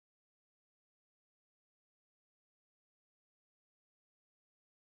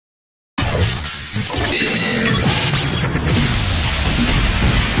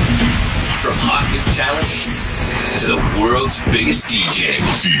to the world's biggest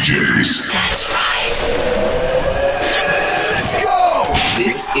DJs. That's right. Let's go!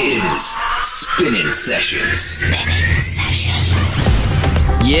 This is Spinnin Sessions.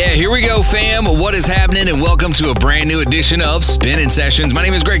 Yeah, here we go, fam. What is happening? And welcome to a brand new edition of Spinnin Sessions. My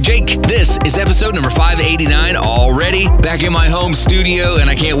name is Greg Jake. This is episode number 589 already. Back in my home studio, and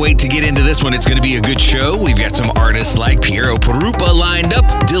I can't wait to get into this one. It's going to be a good show. We've got some artists like Piero, Pirupa lined up.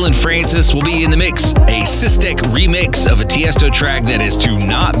 Dylan Francis will be in the mix. A Sistek remix of a Tiësto track that is to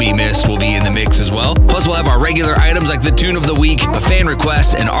not be missed will be in the mix as well. Plus, we'll have our regular items like the tune of the week, a fan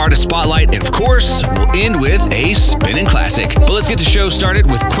request, an artist spotlight, and of course, we'll end with a spinning classic. But let's get the show started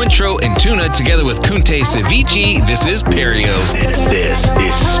with Quentro and Tuna together with Kuntay Cevizci. This is Perreo. This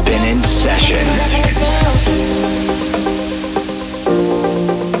is Spinnin Sessions.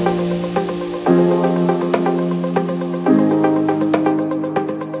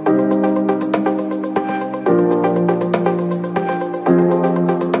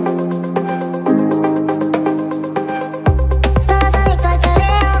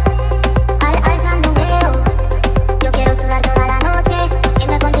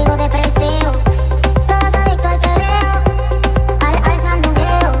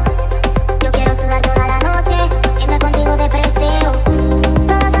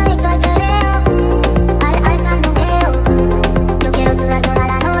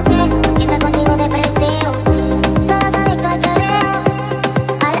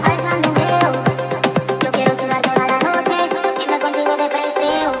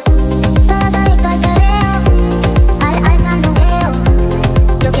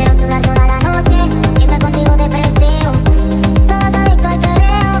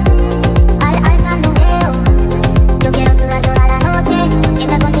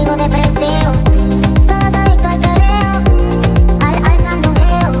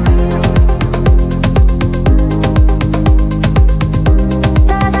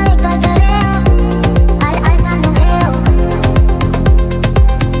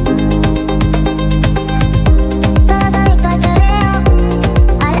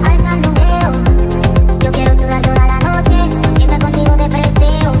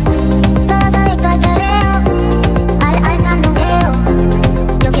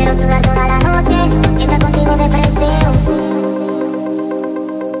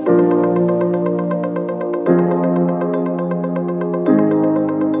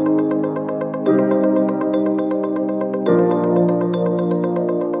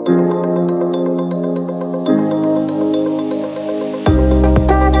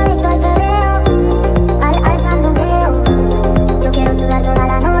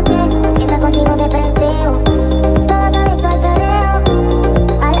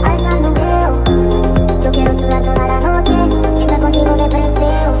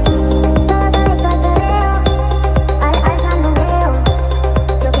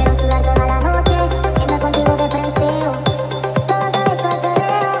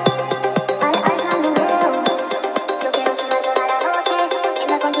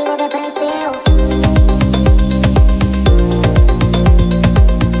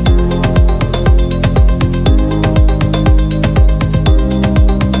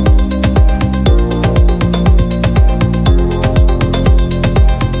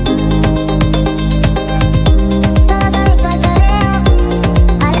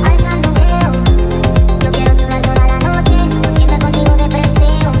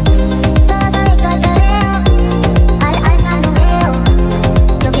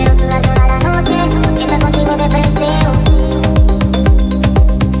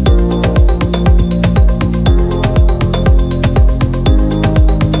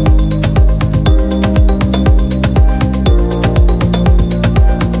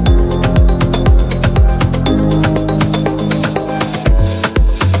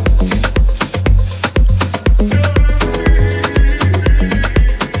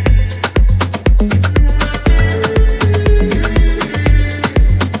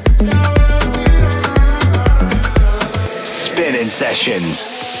 Sessions.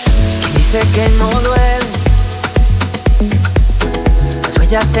 Dice que no duele las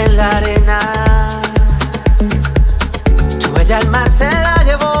huellas en la arena. Tu huella al mar se la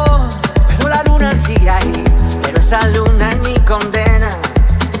llevó, pero la luna sigue ahí. Pero esa luna es mi condena.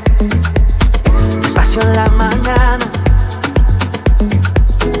 Despacio en la mañana,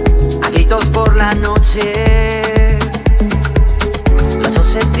 a gritos por la noche. Las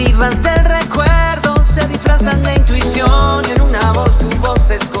voces vivas del recuerdo se disfrazan de intuición y en una voz tu voz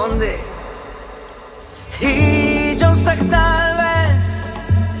se esconde. Y yo sé que tal vez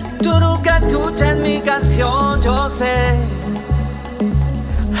tú nunca escuches mi canción, yo sé.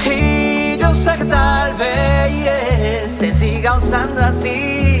 Y yo yo sé que tal vez te siga usando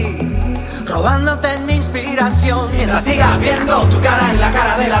así, robándote mi inspiración. Mientras siga viendo tu cara en la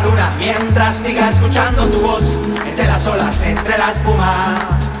cara de la luna, mientras siga escuchando tu voz entre las olas, entre la espuma,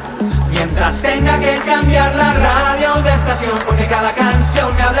 mientras tenga que cambiar la radio de estación, porque cada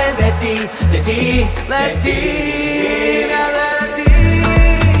canción me hable de ti, de ti, de ti, me hable de ti.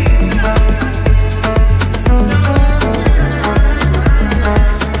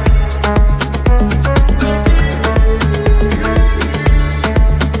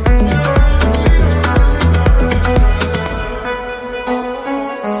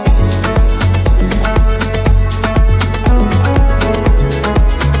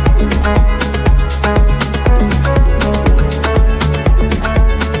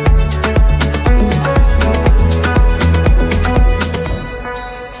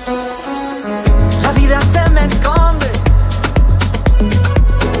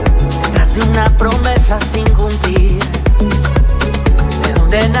 Sin cumplir, de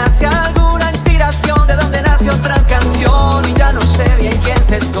dónde nace alguna inspiración, de dónde nace otra canción, y ya no sé bien quién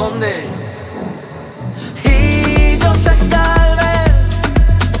se esconde. Y yo sé que tal vez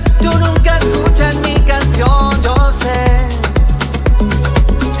tú nunca escuchas mi canción, yo sé.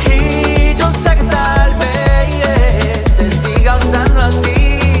 Y yo sé que tal vez te siga usando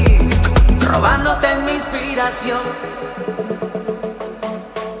así, robándote mi inspiración.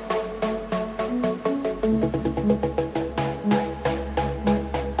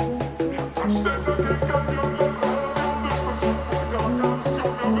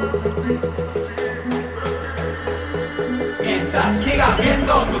 Siga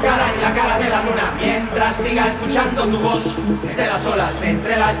viendo tu cara en la cara de la luna, mientras siga escuchando tu voz entre las olas,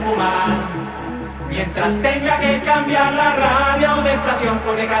 entre la espuma, mientras tenga que cambiar la radio de estación,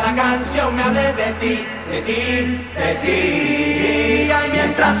 porque cada canción me hable de ti, de ti, de ti. Ay,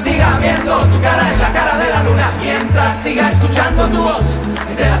 mientras siga viendo tu cara en la cara de la luna, mientras siga escuchando tu voz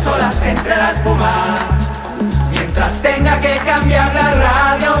entre las olas, entre la espuma, mientras tenga que cambiar la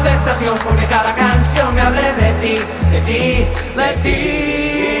radio de estación, porque cada canción me hable de ti, de ti, de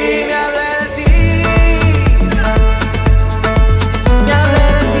ti, me hable de ti, me hable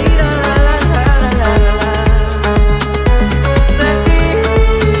de ti, la la la la la la, de ti,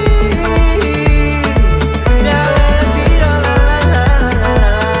 me hable de ti, la la la la la,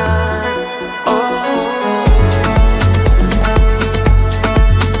 oh.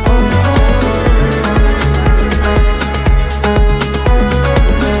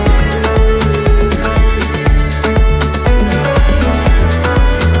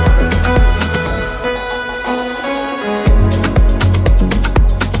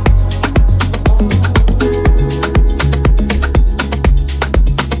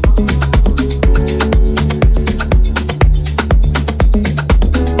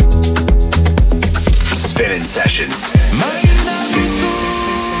 Spinnin Sessions.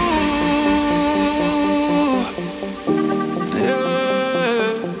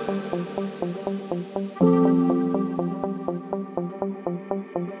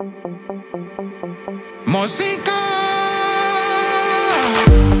 Mosika.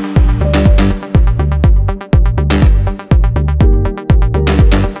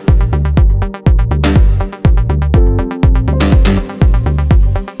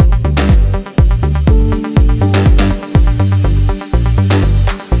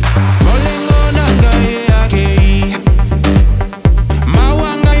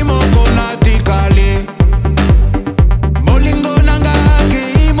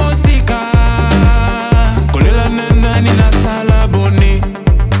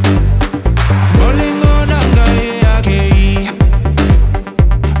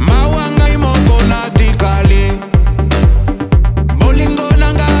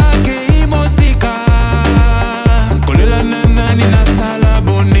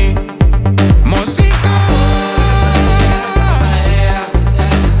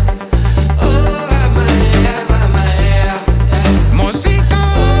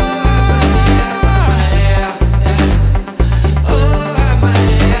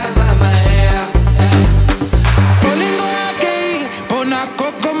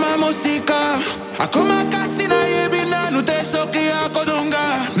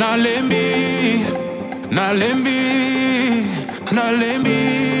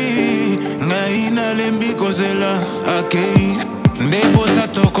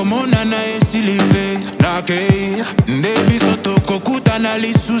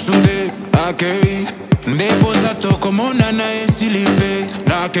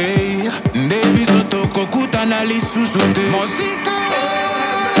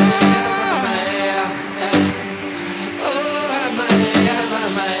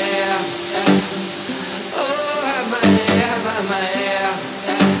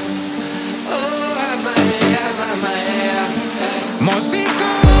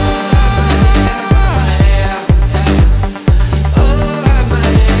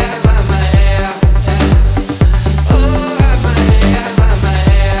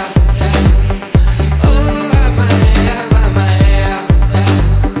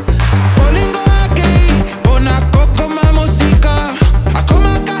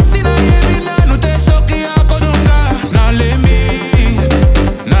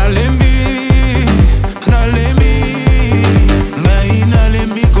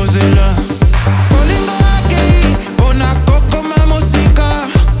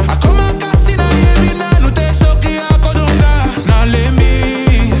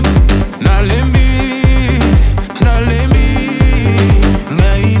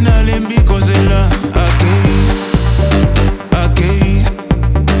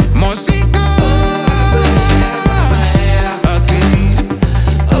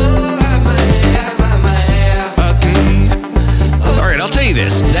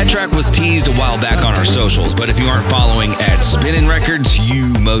 socials, but if you aren't following at Spinnin Records,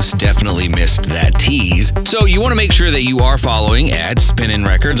 you most definitely missed that tease. So you want to make sure that you are following at Spinnin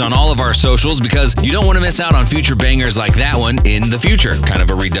Records on all of our socials because you don't want to miss out on future bangers like that one in the future. Kind of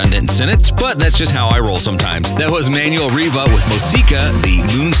a redundant sentence, but that's just how I roll sometimes. That was Manuel Riva with Mosika, the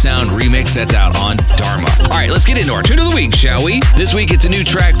Moonsound remix that's out on Dharma. All right, let's get into our tune of the week, shall we? This week it's a new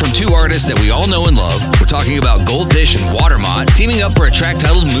track from two artists that we all know and love. We're talking about GoldFish and Watermät teaming up for a track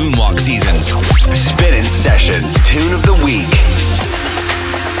titled Moonwalk Seasons. Spinnin Sessions Tune of the Week.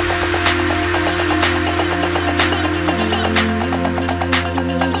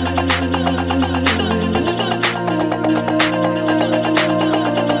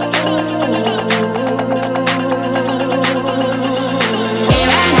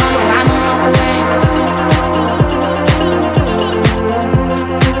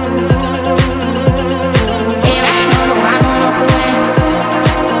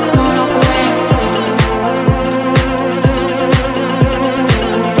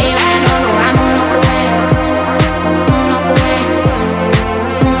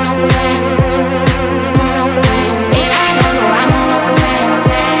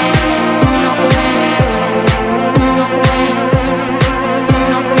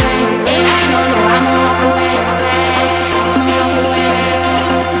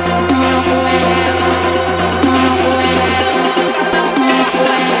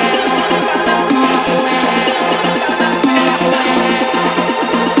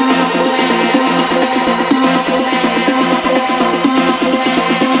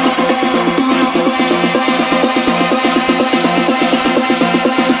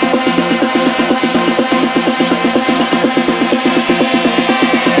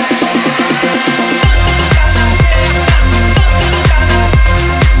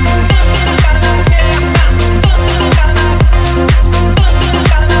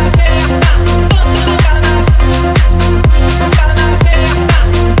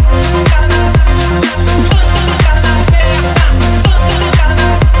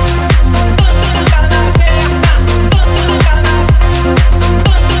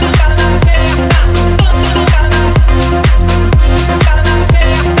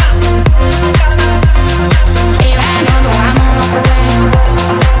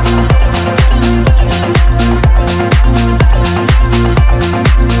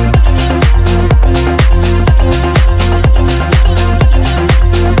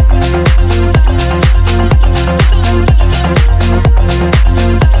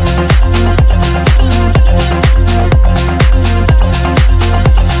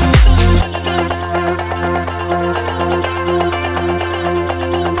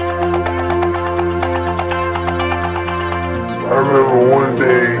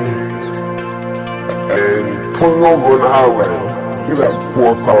 pulling over on the highway. You got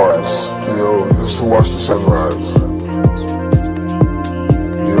 4 cars, just to watch the sunrise.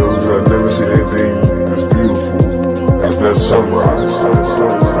 I've never seen anything as beautiful as that sunrise.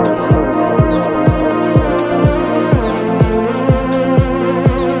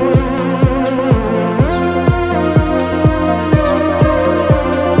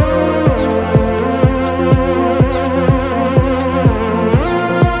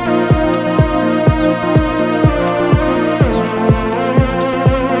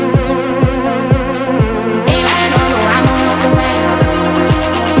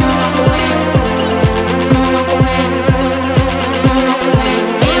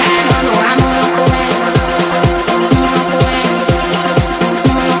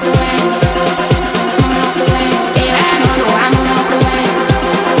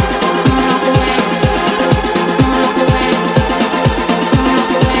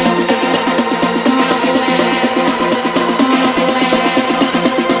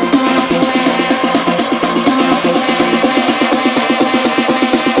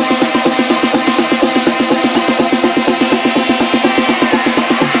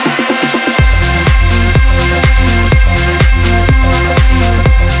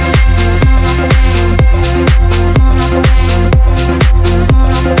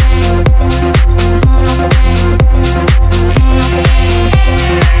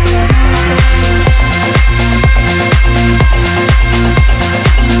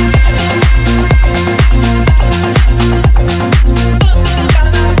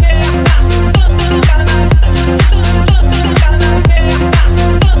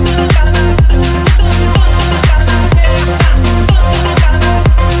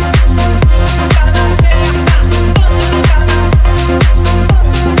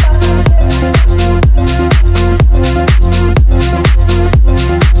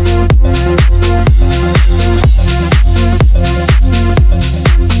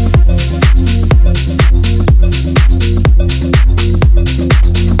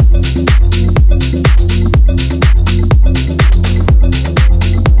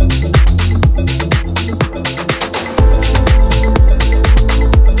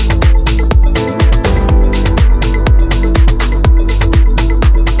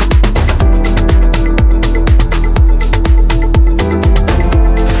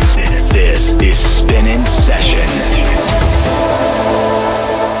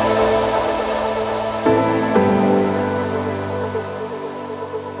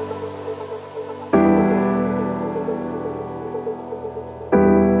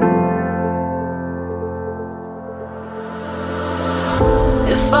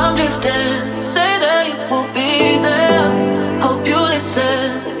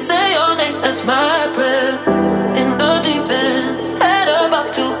 as my prayer. In the deep end, head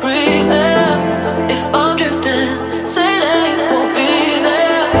above to breathe air. If I'm drifting, say that you won't be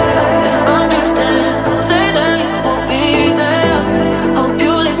there. If I'm drifting, say that you won't be there. Hope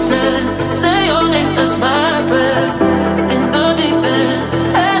you listen, say your name as my prayer. In the deep end,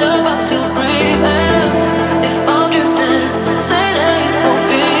 head above to breathe air. If I'm drifting, say that you won't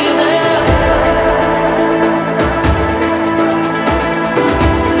be there.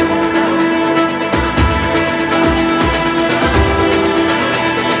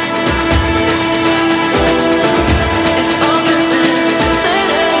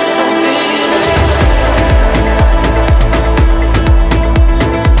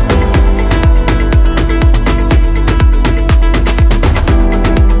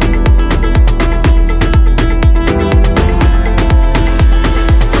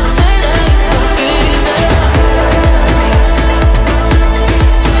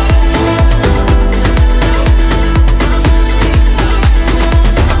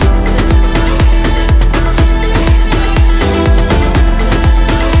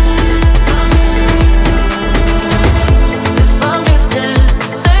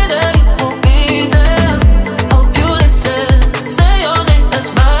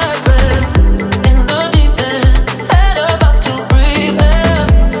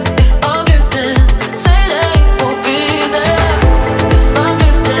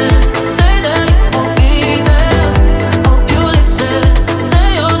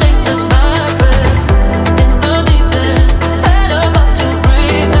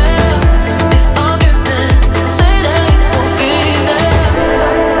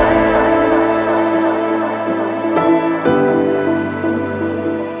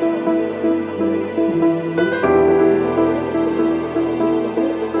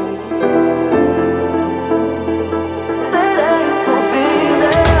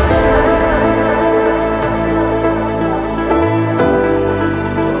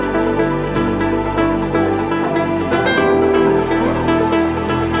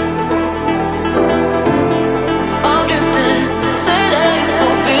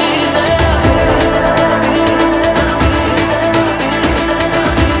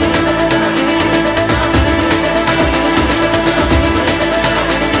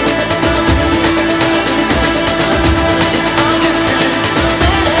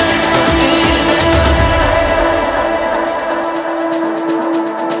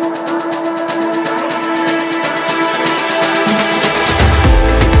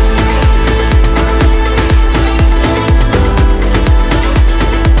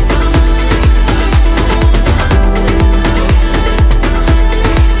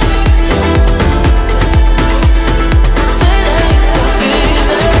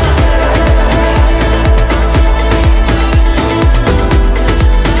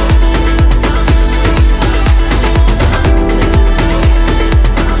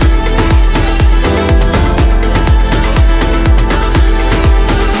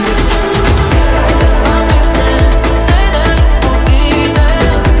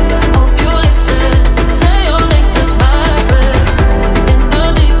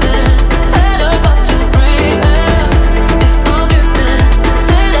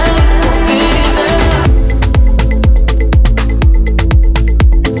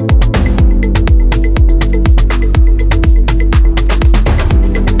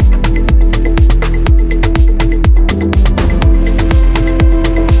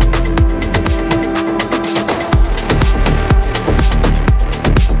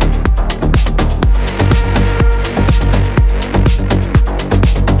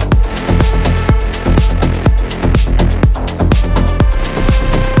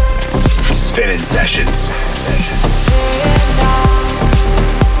 Spinnin Sessions.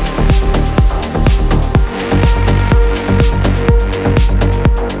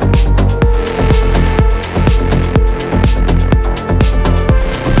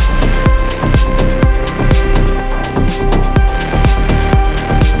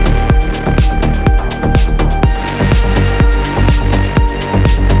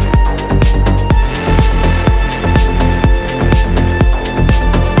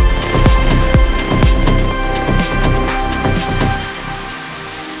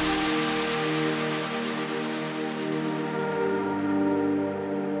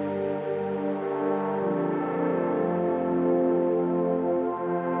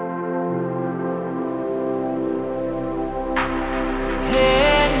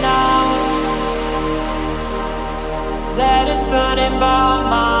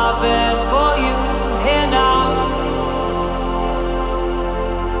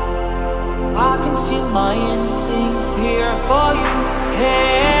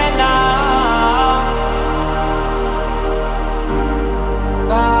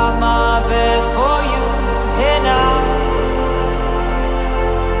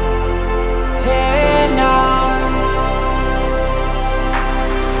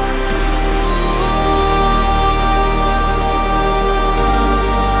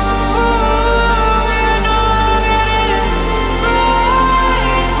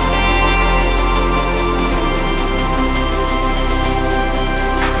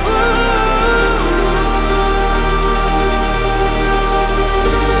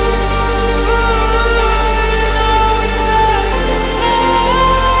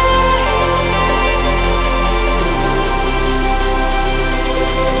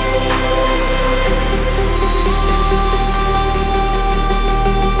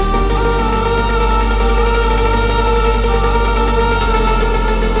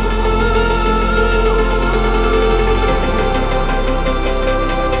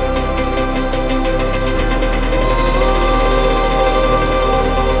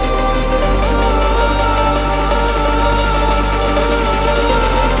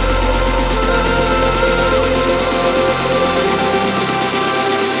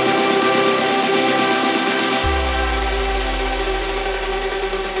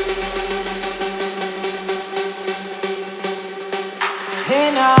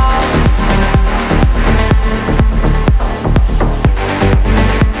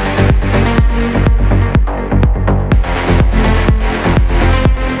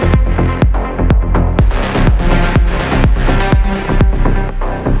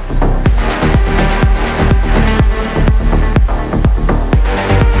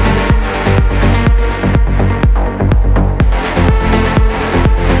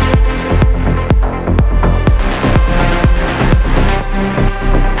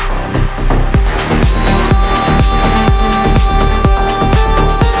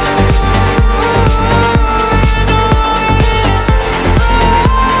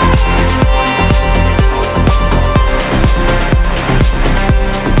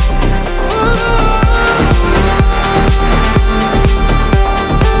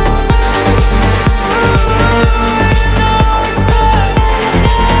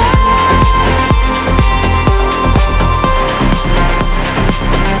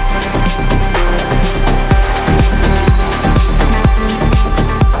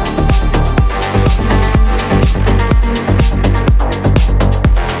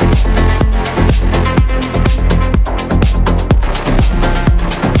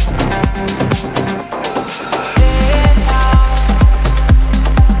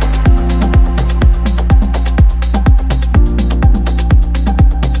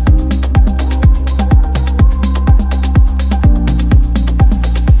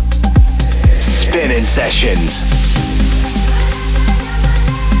 Sessions.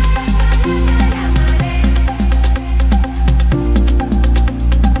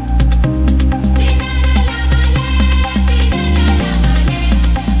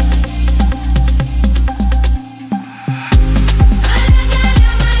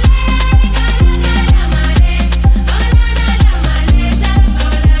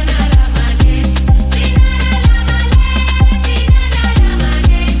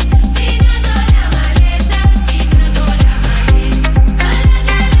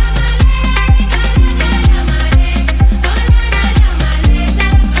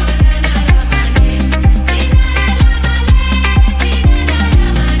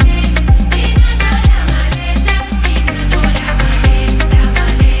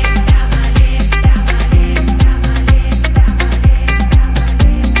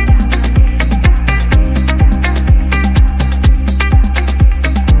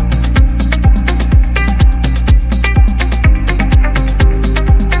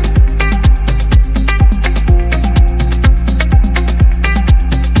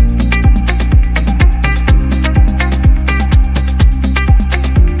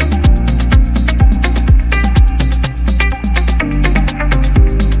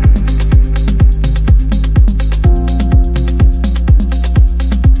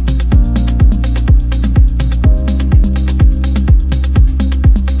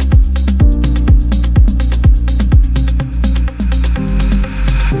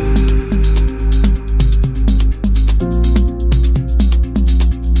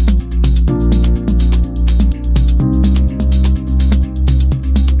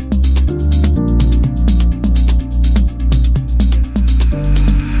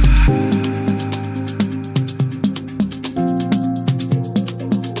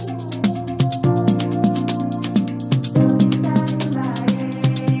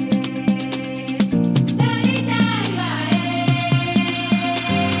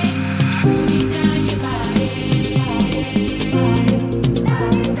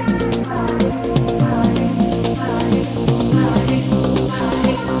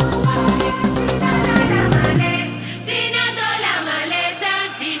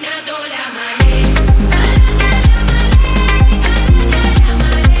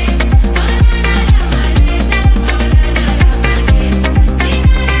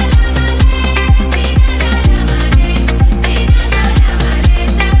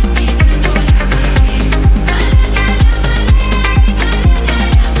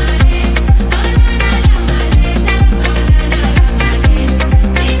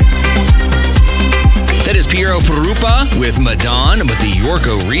 Pirupa with Madan with the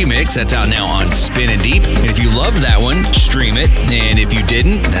Yorco remix. That's out now on Spinnin' Deep. And if you loved that one, stream it. And if you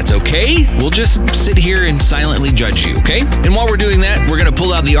didn't, that's okay. We'll just sit here and silently judge you, okay? And while we're doing that, we're going to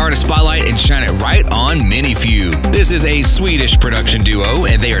pull out the artist spotlight and shine it right on ManyFew. This is a Swedish production duo,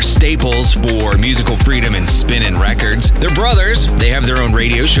 and they are staples for musical freedom and Spinnin' Records. They're brothers. They have their own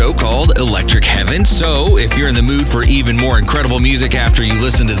radio show called Electric Heaven. So if you're in the mood for even more incredible music after you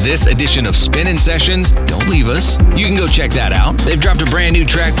listen to this edition of Spinnin' Sessions, don't leave us. You can go check that out. They've dropped a brand new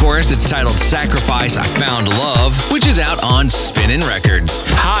track for us. It's titled Sacrifice I Found Love, which is out on Spinnin' Records.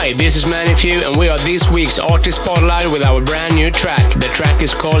 Hi, this is ManyFew, and we are this week's artist spotlight with our brand new track. The track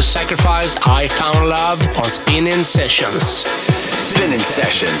is called Sacrifice I Found Love on Spinnin' Sessions. Spinnin'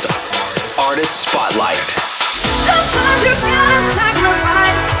 Sessions, artist spotlight. Sometimes you gotta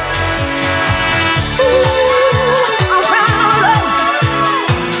sacrifice.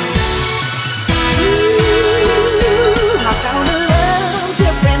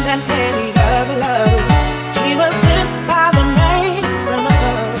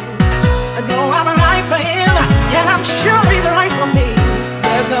 I'm sure he's right for me.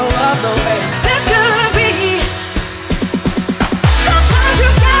 There's no other way this could be. Sometimes you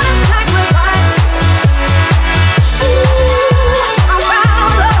gotta sacrifice. Ooh, I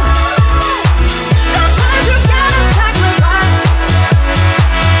found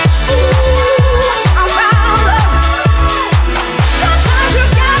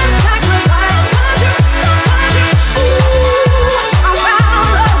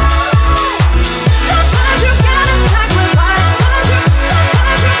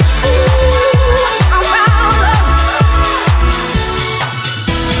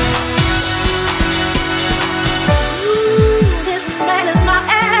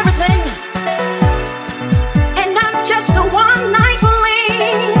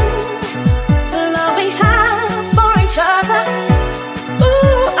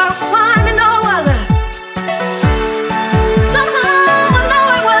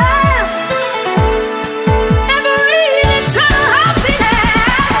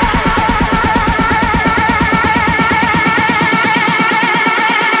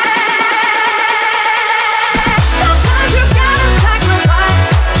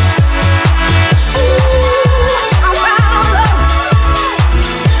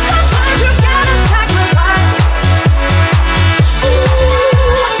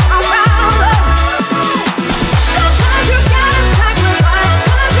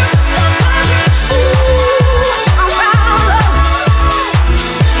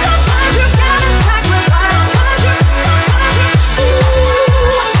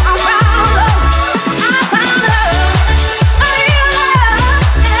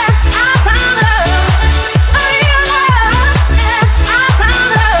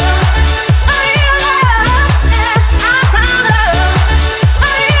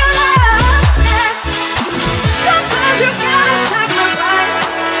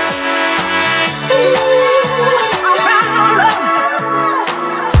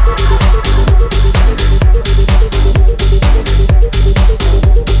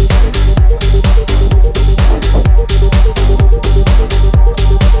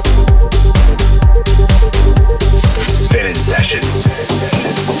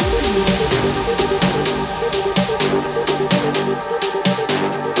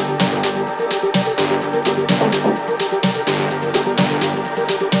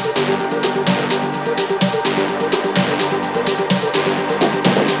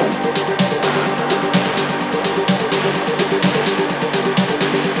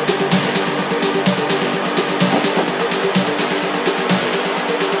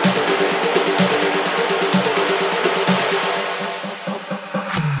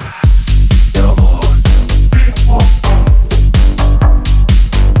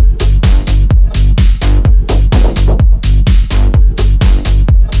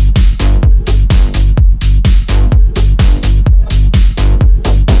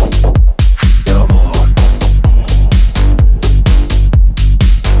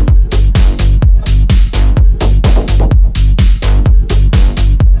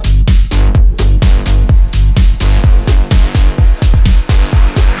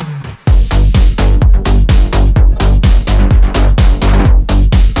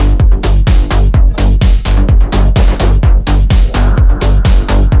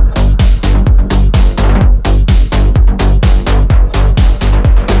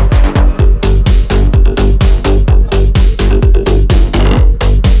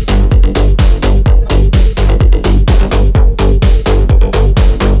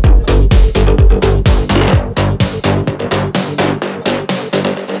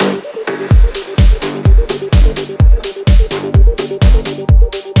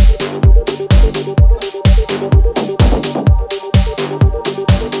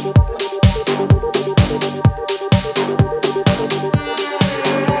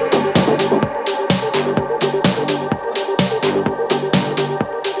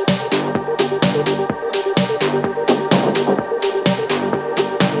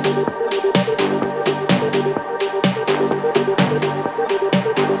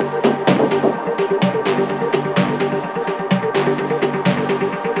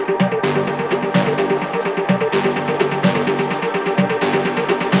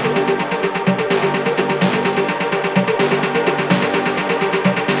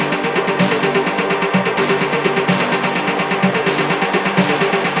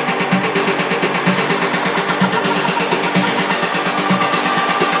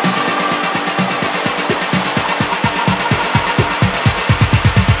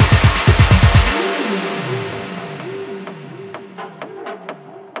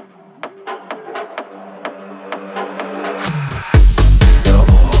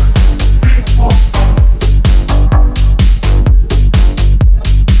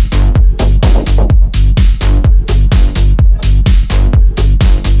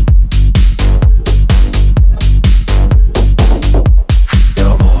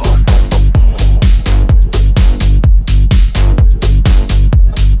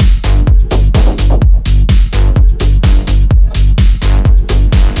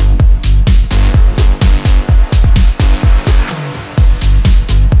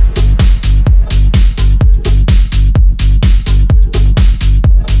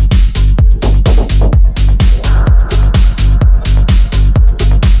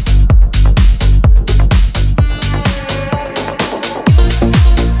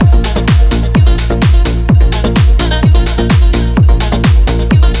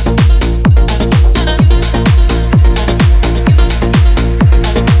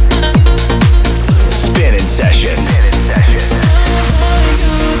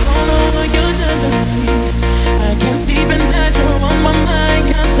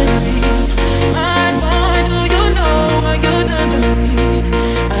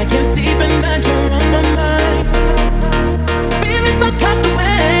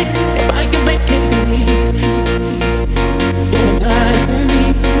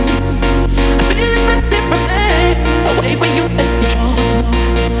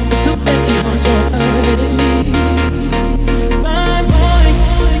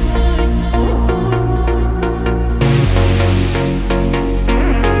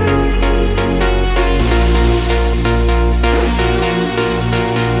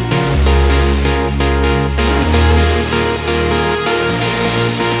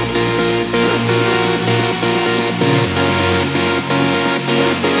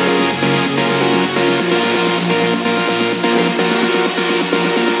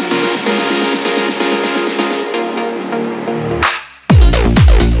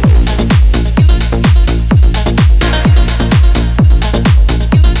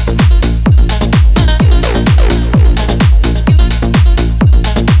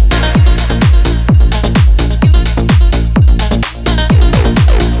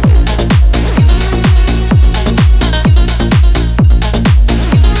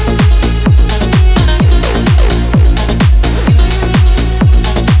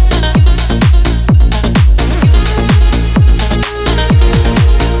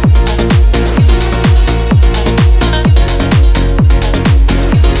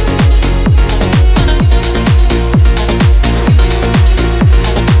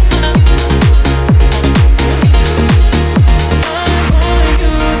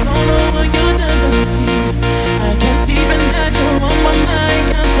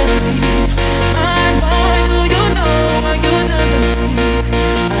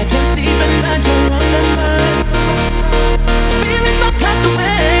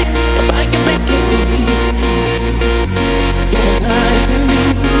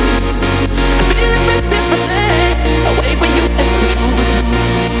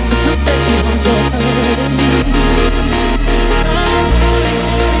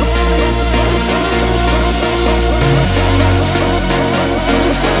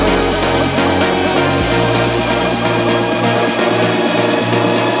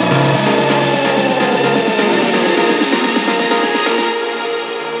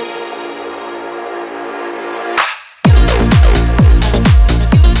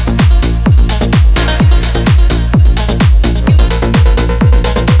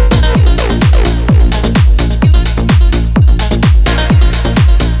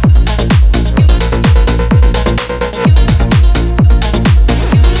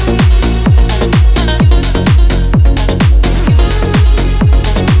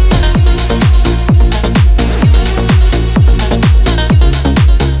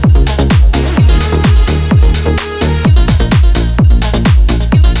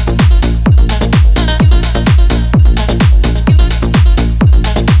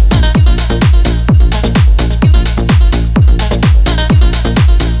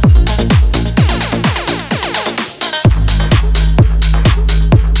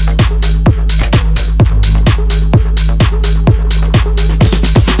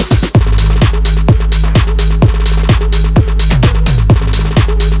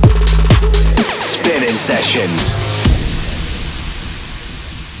Sessions.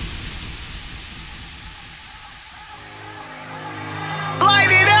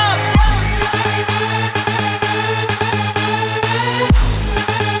 Light it up!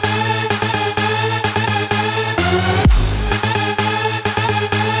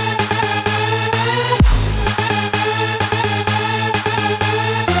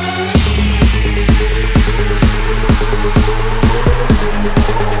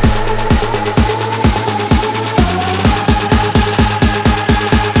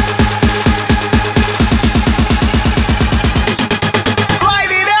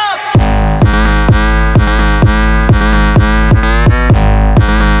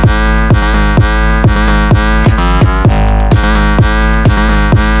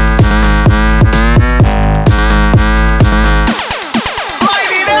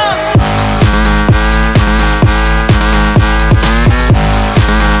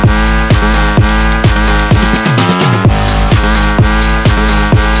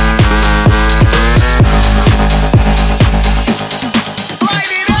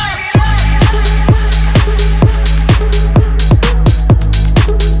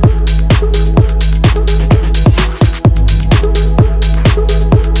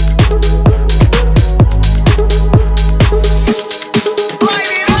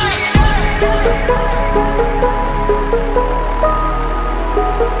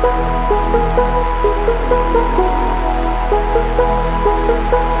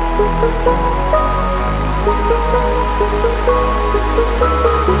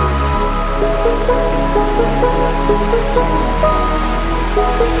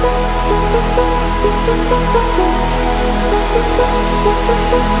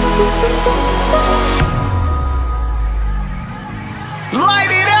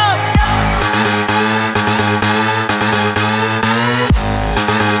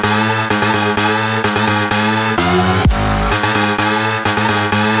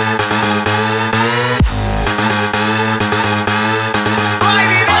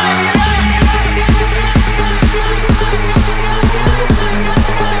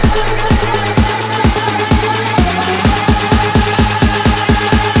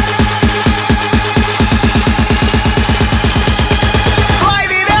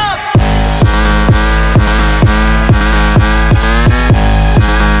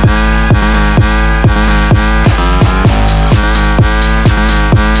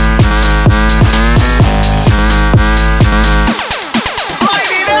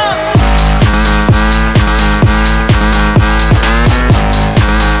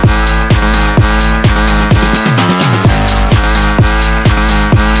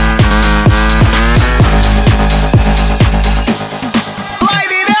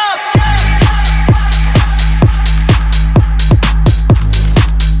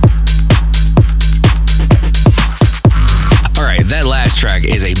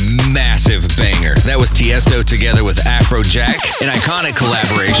 was Tiësto together with AFROJACK, an iconic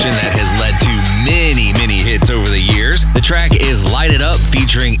collaboration that has led to many, many hits over the years. The track is Light It Up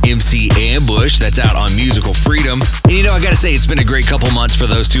featuring MC Ambush. That's out on Musical Freedom. And you know, I gotta say, it's been a great couple months for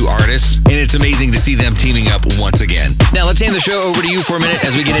those two artists, and it's amazing to see them teaming up once again. Now, let's hand the show over to you for a minute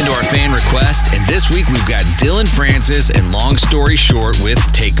as we get into our fan request. And this week, we've got Dylan Francis and Long Story Short with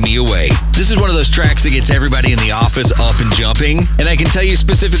Take Me Away. This is one of those tracks that gets everybody in the office up and jumping. And I can tell you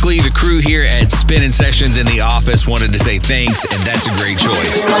specifically, the crew here at Spinnin Sessions in the office wanted to say thanks, and that's a great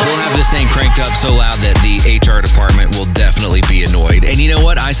choice. We'll have this thing cranked up so loud that the HR department will definitely be annoyed. And you know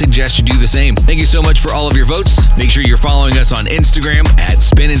what? I suggest you do the same. Thank you so much for all of your votes. Make sure you're following us on Instagram at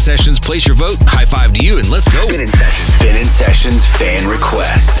Spinnin Sessions. Place your vote. High five to you, and let's go. Spinnin Sessions fan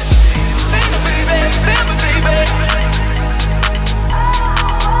request.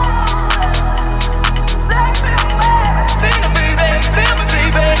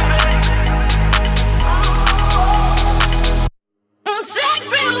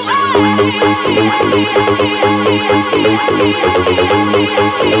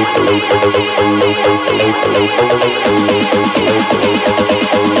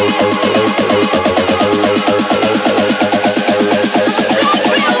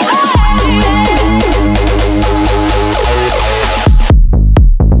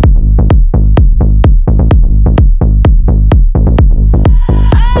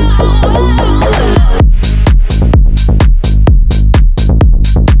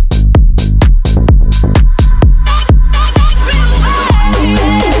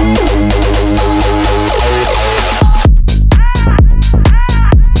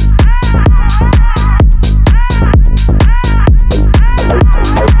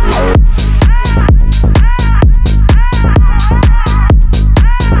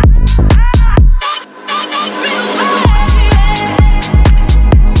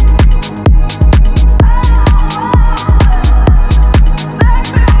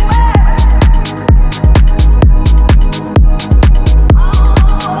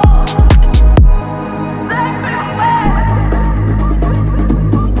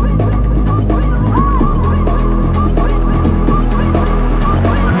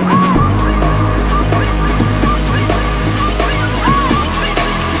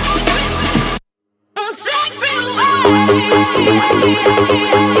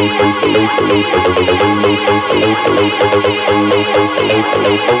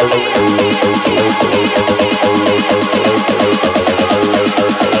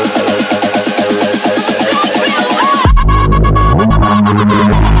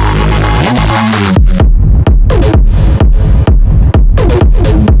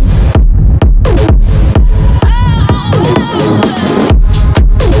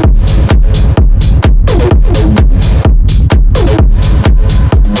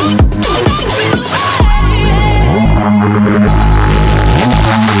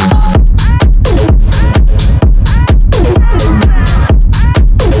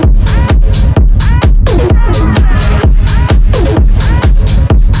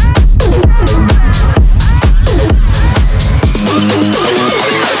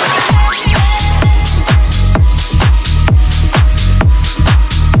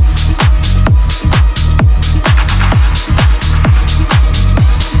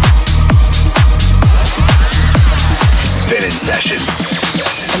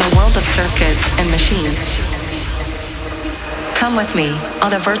 Come with me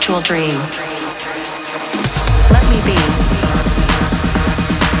on a virtual dream. Let me be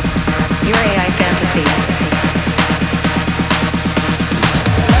your AI fantasy.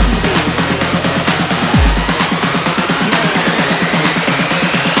 Let me be your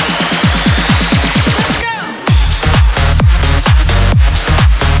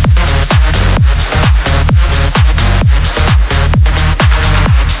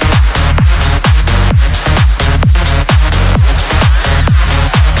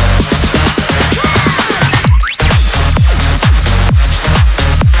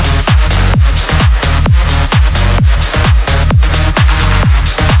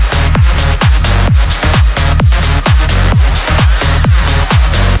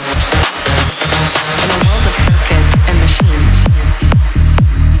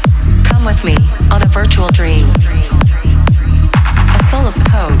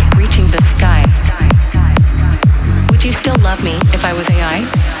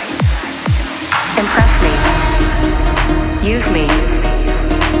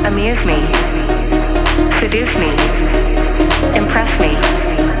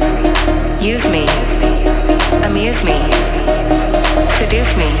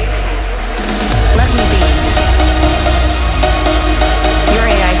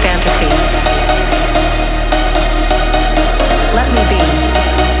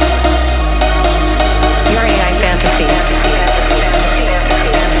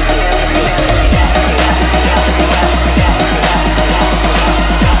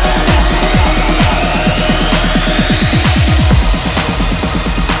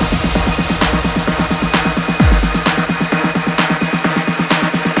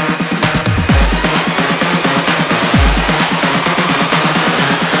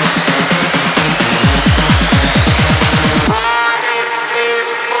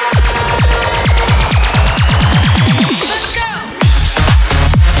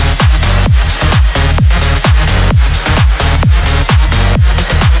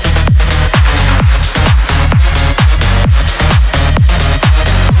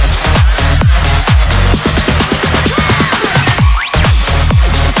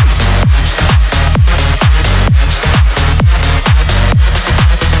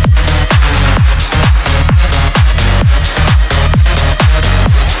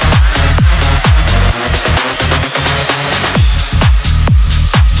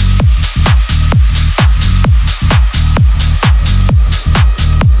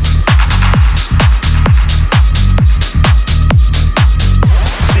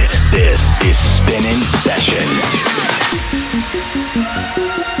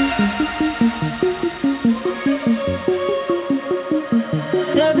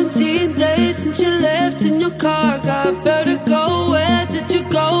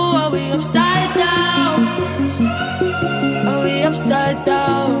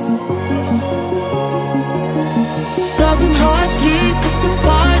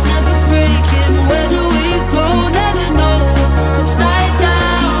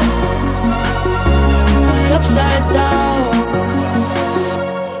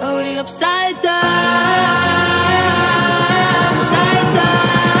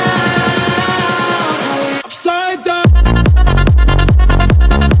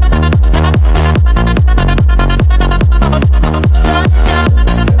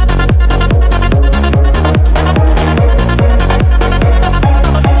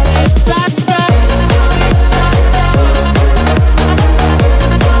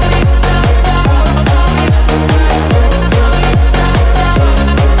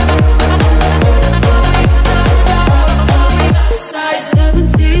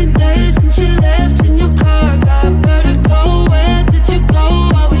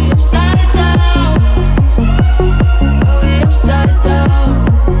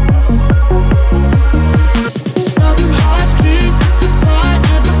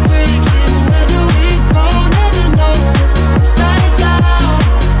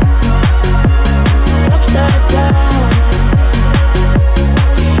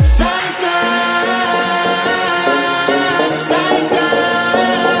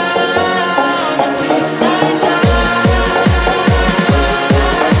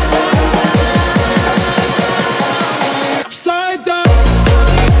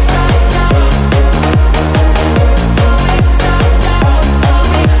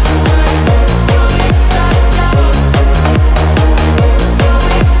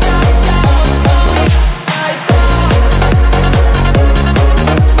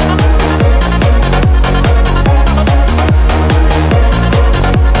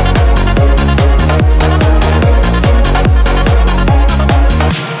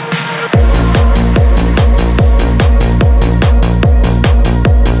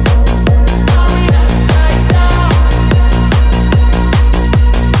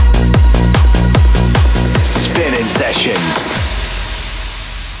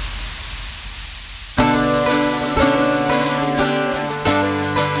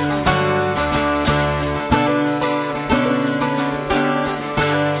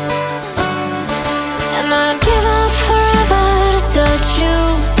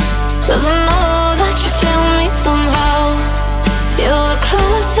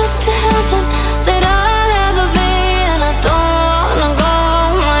nothing that I'll ever be, and I don't wanna go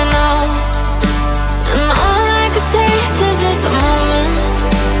right now. And all I could taste is this moment,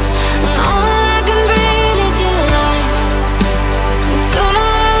 and all I can breathe is your light. And sooner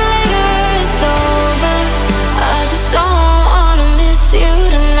or later it's over. I just don't wanna miss you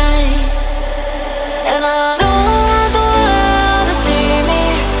tonight. And I don't want the world to see me,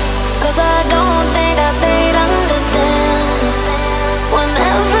 'cause I don't think that they'd understand. When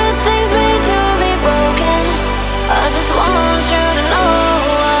everything's made to be broken, I just want you to know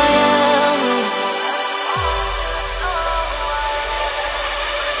who I am.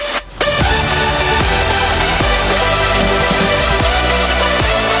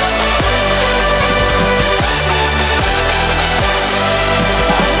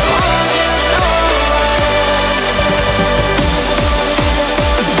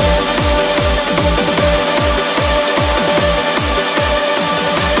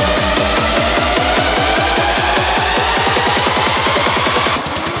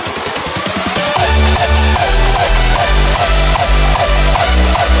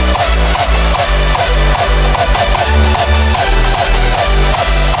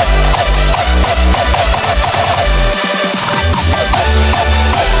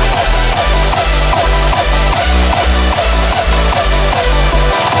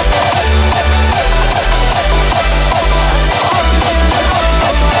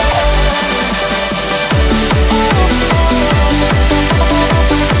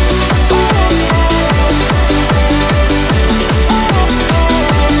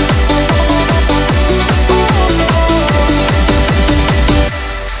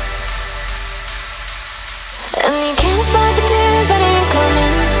 And you can't fight the tears that ain't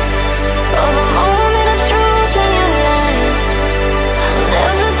coming, or the moment of truth in your lies. And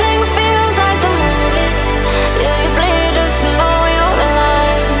everything feels like the movies. Yeah, you play just to know you're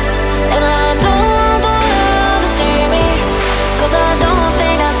alive. And I don't want the world to see me, 'cause I don't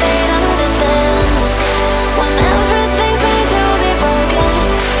think that they'd understand. When everything's made to be broken,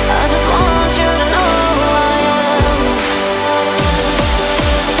 I just want you to know who I am.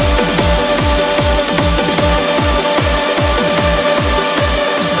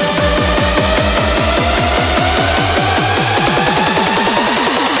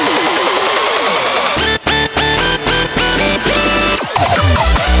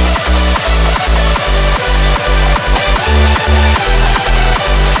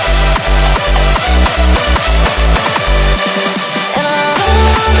 And I don't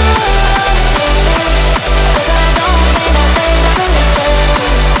want the world to see me, 'cause I don't think that they'd understand.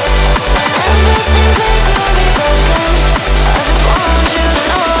 When everything's made to be broken, I just want you to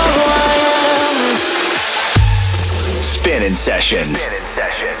know who I am. Spinnin Sessions.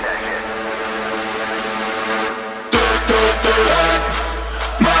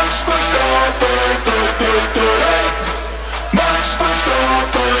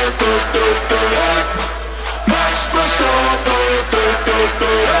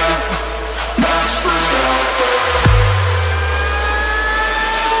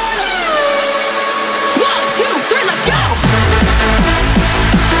 One, two, three, let's go!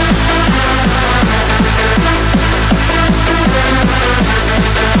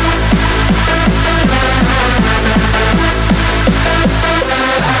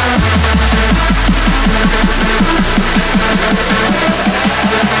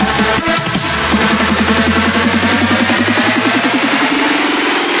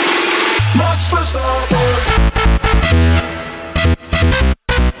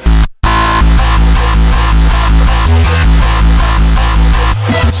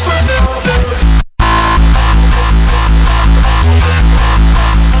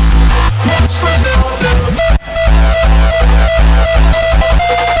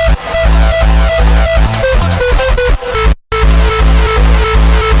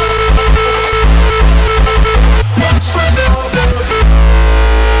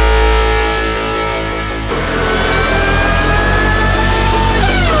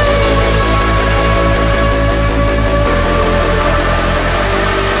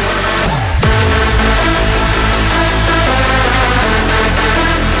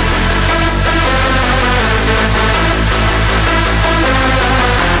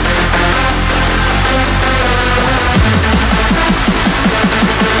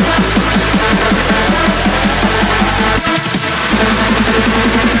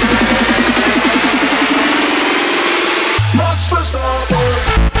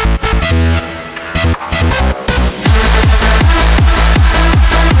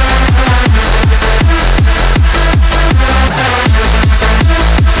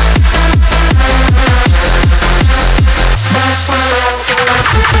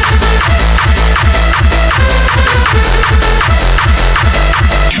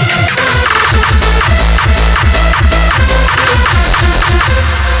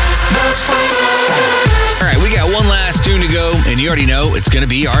 already know it's going to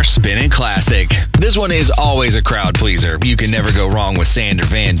be our Spinnin' Classic. This one is always a crowd pleaser. You can never go wrong with Sander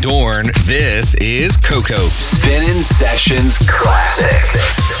Van Dorn. This is Coco. Spinnin' Sessions Classic.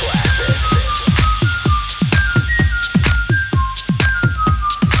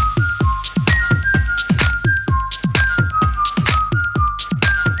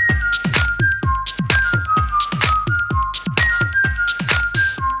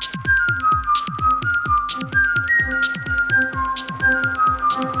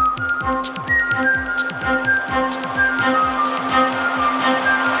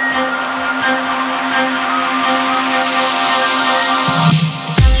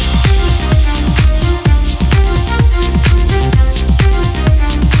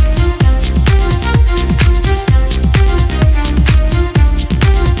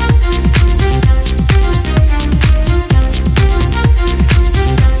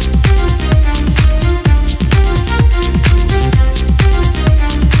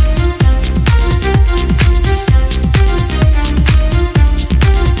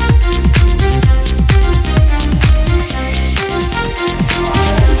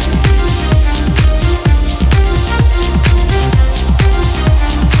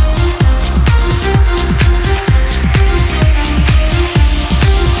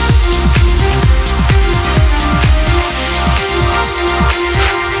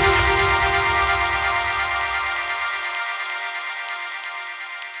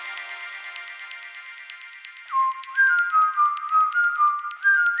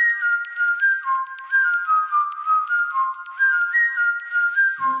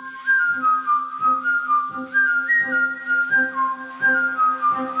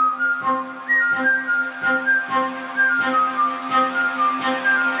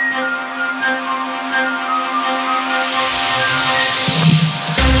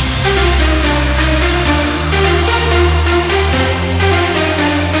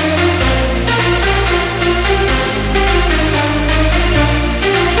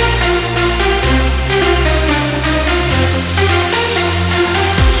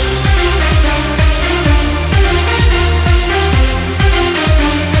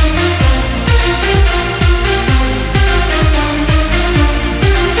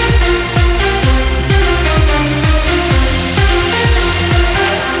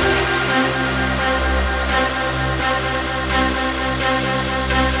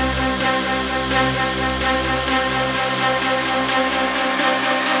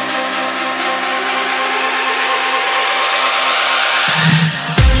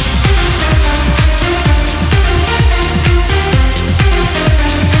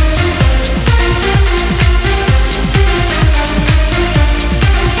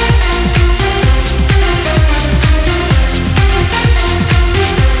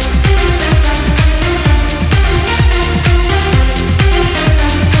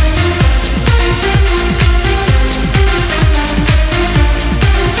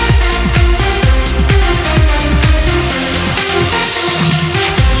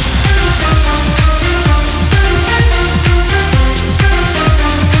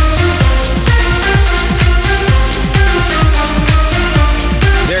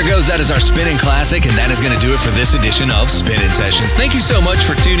 That is our Spinnin' Classic, and that is going to do it for this edition of Spinnin' Sessions. Thank you so much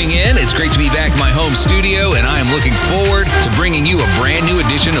for tuning in. It's great to be back in my home studio, and I am looking forward to bringing you a brand new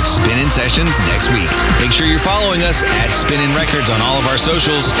edition of Spinnin' Sessions next week. Make sure you're following us at Spinnin' Records on all of our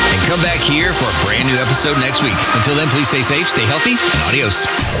socials, and come back here for a brand new episode next week. Until then, please stay safe, stay healthy, and adios.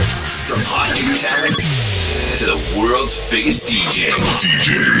 From hot new talent to the world's biggest DJs.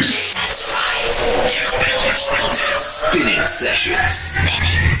 That's right. You've been listening to Spinnin'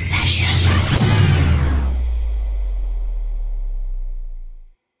 Sessions.